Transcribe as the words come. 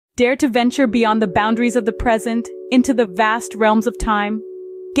Dare to venture beyond the boundaries of the present, into the vast realms of time?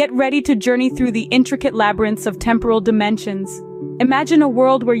 Get ready to journey through the intricate labyrinths of temporal dimensions. Imagine a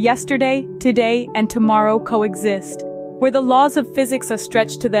world where yesterday, today, and tomorrow coexist, where the laws of physics are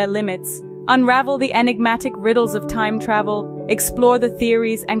stretched to their limits. Unravel the enigmatic riddles of time travel, explore the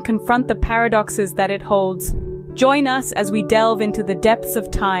theories, and confront the paradoxes that it holds. Join us as we delve into the depths of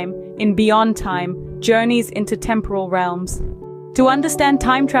time, in Beyond Time, journeys into temporal realms. To understand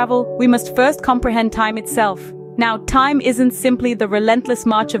time travel, we must first comprehend time itself. Now, time isn't simply the relentless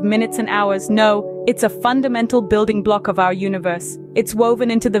march of minutes and hours. No, it's a fundamental building block of our universe. It's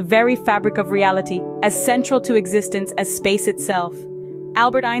woven into the very fabric of reality, as central to existence as space itself.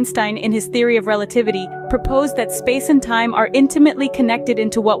 Albert Einstein, in his theory of relativity, proposed that space and time are intimately connected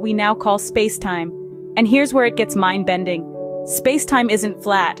into what we now call space-time. And here's where it gets mind-bending. Space-time isn't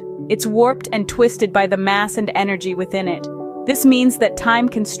flat. It's warped and twisted by the mass and energy within it. This means that time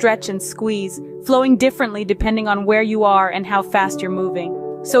can stretch and squeeze, flowing differently depending on where you are and how fast you're moving.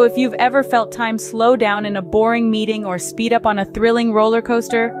 So if you've ever felt time slow down in a boring meeting or speed up on a thrilling roller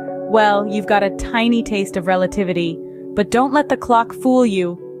coaster, well, you've got a tiny taste of relativity. But don't let the clock fool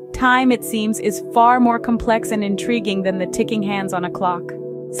you. Time, it seems, is far more complex and intriguing than the ticking hands on a clock.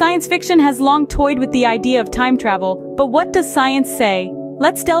 Science fiction has long toyed with the idea of time travel, but what does science say?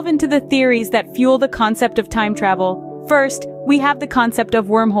 Let's delve into the theories that fuel the concept of time travel. First, we have the concept of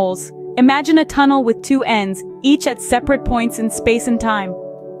wormholes. Imagine a tunnel with two ends, each at separate points in space and time.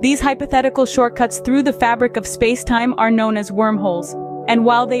 These hypothetical shortcuts through the fabric of space-time are known as wormholes. And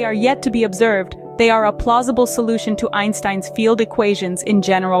while they are yet to be observed, they are a plausible solution to Einstein's field equations in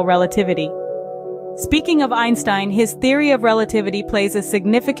general relativity. Speaking of Einstein, his theory of relativity plays a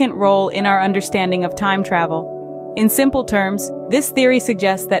significant role in our understanding of time travel. In simple terms, this theory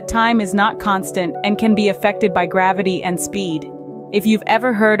suggests that time is not constant and can be affected by gravity and speed. If you've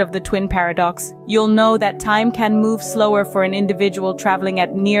ever heard of the twin paradox, you'll know that time can move slower for an individual traveling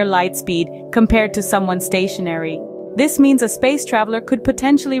at near light speed compared to someone stationary. This means a space traveler could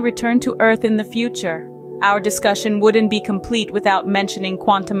potentially return to Earth in the future. Our discussion wouldn't be complete without mentioning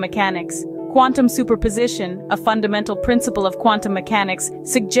quantum mechanics. Quantum superposition, a fundamental principle of quantum mechanics,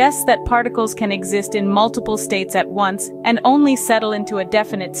 suggests that particles can exist in multiple states at once and only settle into a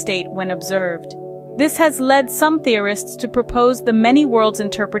definite state when observed. This has led some theorists to propose the many worlds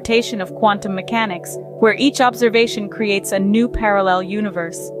interpretation of quantum mechanics, where each observation creates a new parallel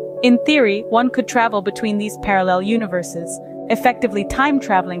universe. In theory, one could travel between these parallel universes, effectively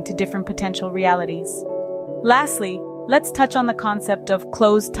time-traveling to different potential realities. Lastly, let's touch on the concept of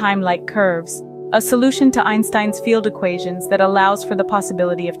closed time-like curves, a solution to Einstein's field equations that allows for the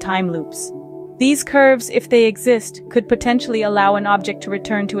possibility of time loops. These curves, if they exist, could potentially allow an object to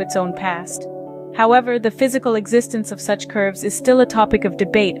return to its own past. However, the physical existence of such curves is still a topic of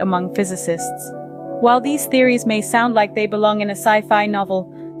debate among physicists. While these theories may sound like they belong in a sci-fi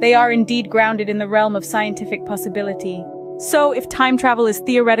novel, they are indeed grounded in the realm of scientific possibility. So, if time travel is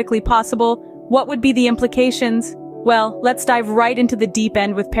theoretically possible, what would be the implications? Well, let's dive right into the deep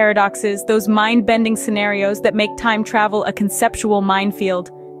end with paradoxes, those mind-bending scenarios that make time travel a conceptual minefield.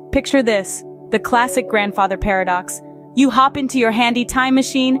 Picture this, the classic grandfather paradox. You hop into your handy time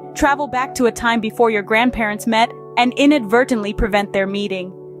machine, travel back to a time before your grandparents met, and inadvertently prevent their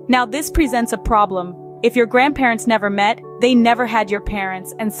meeting. Now this presents a problem. If your grandparents never met, they never had your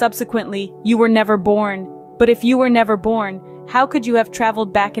parents, and subsequently, you were never born. But if you were never born, how could you have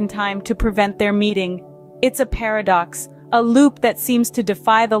traveled back in time to prevent their meeting? It's a paradox, a loop that seems to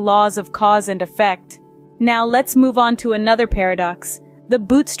defy the laws of cause and effect. Now let's move on to another paradox, the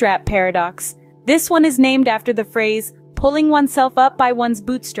bootstrap paradox. This one is named after the phrase, pulling oneself up by one's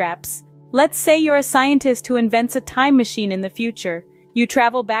bootstraps. Let's say you're a scientist who invents a time machine in the future. You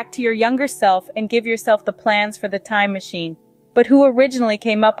travel back to your younger self and give yourself the plans for the time machine. But who originally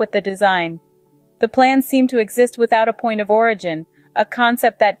came up with the design? The plans seem to exist without a point of origin, a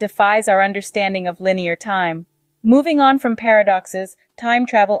concept that defies our understanding of linear time. Moving on from paradoxes, time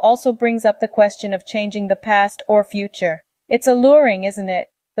travel also brings up the question of changing the past or future. It's alluring, isn't it?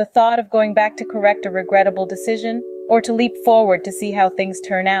 The thought of going back to correct a regrettable decision, or to leap forward to see how things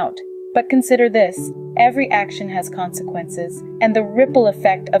turn out. But consider this, every action has consequences, and the ripple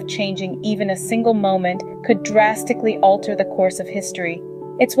effect of changing even a single moment could drastically alter the course of history.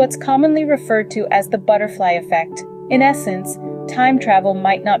 It's what's commonly referred to as the butterfly effect. In essence, time travel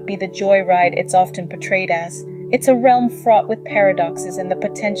might not be the joyride it's often portrayed as. It's a realm fraught with paradoxes and the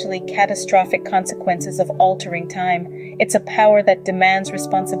potentially catastrophic consequences of altering time. It's a power that demands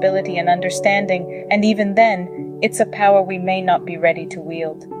responsibility and understanding, and even then, it's a power we may not be ready to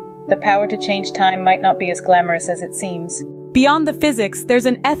wield. The power to change time might not be as glamorous as it seems. Beyond the physics, there's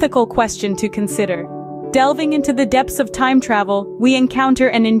an ethical question to consider. Delving into the depths of time travel, we encounter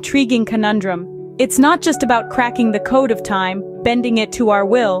an intriguing conundrum. It's not just about cracking the code of time, bending it to our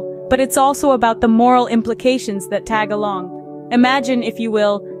will, but it's also about the moral implications that tag along. Imagine, if you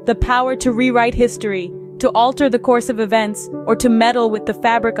will, the power to rewrite history, to alter the course of events, or to meddle with the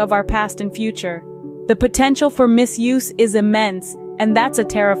fabric of our past and future. The potential for misuse is immense, and that's a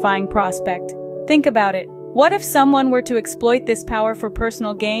terrifying prospect. Think about it. What if someone were to exploit this power for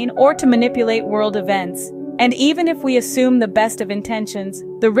personal gain or to manipulate world events? And even if we assume the best of intentions,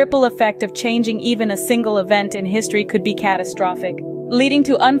 the ripple effect of changing even a single event in history could be catastrophic, leading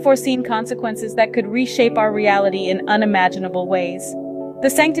to unforeseen consequences that could reshape our reality in unimaginable ways. The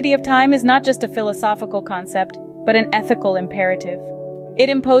sanctity of time is not just a philosophical concept, but an ethical imperative. It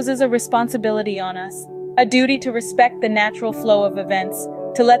imposes a responsibility on us, a duty to respect the natural flow of events,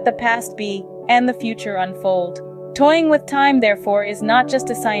 to let the past be, and the future unfold. Toying with time, therefore, is not just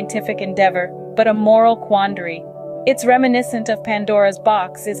a scientific endeavor, but a moral quandary. It's reminiscent of Pandora's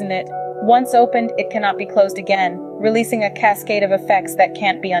box, isn't it? Once opened, it cannot be closed again, releasing a cascade of effects that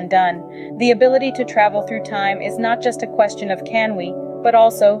can't be undone. The ability to travel through time is not just a question of can we, but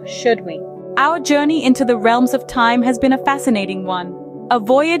also should we. Our journey into the realms of time has been a fascinating one. A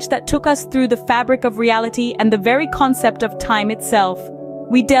voyage that took us through the fabric of reality and the very concept of time itself.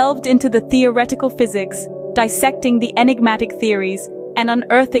 We delved into the theoretical physics, dissecting the enigmatic theories, and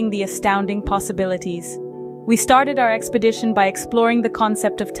unearthing the astounding possibilities. We started our expedition by exploring the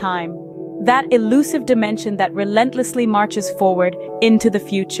concept of time, that elusive dimension that relentlessly marches forward into the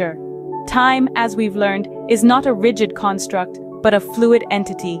future. Time, as we've learned, is not a rigid construct, but a fluid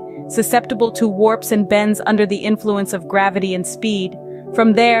entity, susceptible to warps and bends under the influence of gravity and speed.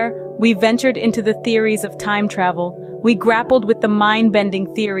 From there, we ventured into the theories of time travel. We grappled with the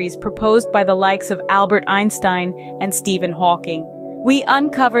mind-bending theories proposed by the likes of Albert Einstein and Stephen Hawking. We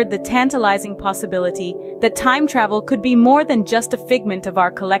uncovered the tantalizing possibility that time travel could be more than just a figment of our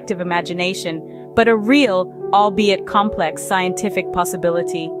collective imagination, but a real, albeit complex, scientific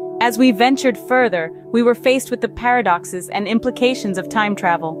possibility. As we ventured further, we were faced with the paradoxes and implications of time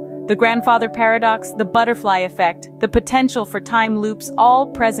travel. The grandfather paradox, the butterfly effect, the potential for time loops, all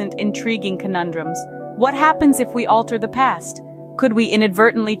present intriguing conundrums. What happens if we alter the past? Could we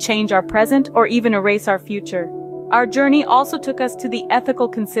inadvertently change our present or even erase our future? Our journey also took us to the ethical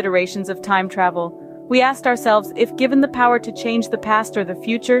considerations of time travel. We asked ourselves, if given the power to change the past or the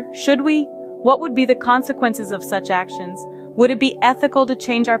future, should we? What would be the consequences of such actions? Would it be ethical to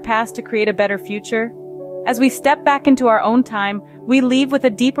change our past to create a better future? As we step back into our own time, we leave with a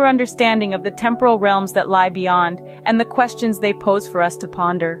deeper understanding of the temporal realms that lie beyond, and the questions they pose for us to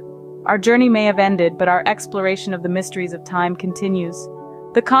ponder. Our journey may have ended, but our exploration of the mysteries of time continues.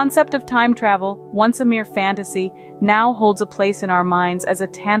 The concept of time travel, once a mere fantasy, now holds a place in our minds as a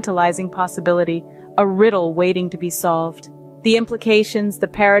tantalizing possibility, a riddle waiting to be solved. The implications, the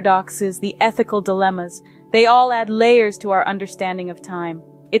paradoxes, the ethical dilemmas, they all add layers to our understanding of time.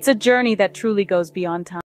 It's a journey that truly goes beyond time.